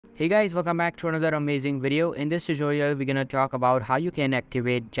Hey guys, welcome back to another amazing video. In this tutorial, we're gonna talk about how you can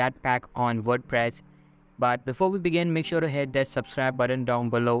activate Jetpack on WordPress. But before we begin, make sure to hit that subscribe button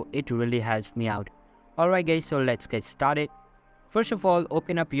down below. It really helps me out. Alright guys, so let's get started. First of all,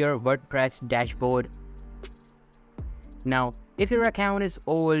 open up your WordPress dashboard. Now, if your account is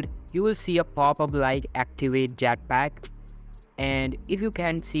old, you will see a pop-up like Activate Jetpack. And if you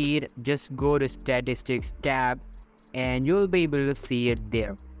can't see it, just go to Statistics tab and you'll be able to see it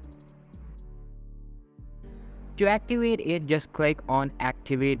there. To activate it, just click on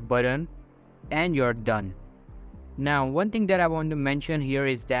Activate button and you're done. Now, one thing that I want to mention here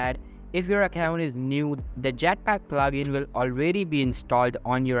is that if your account is new, the Jetpack plugin will already be installed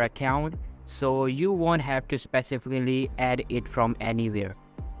on your account, so you won't have to specifically add it from anywhere.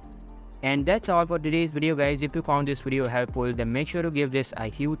 And that's all for today's video guys. If you found this video helpful, then make sure to give this a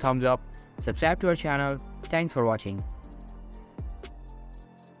huge thumbs up, subscribe to our channel. Thanks for watching.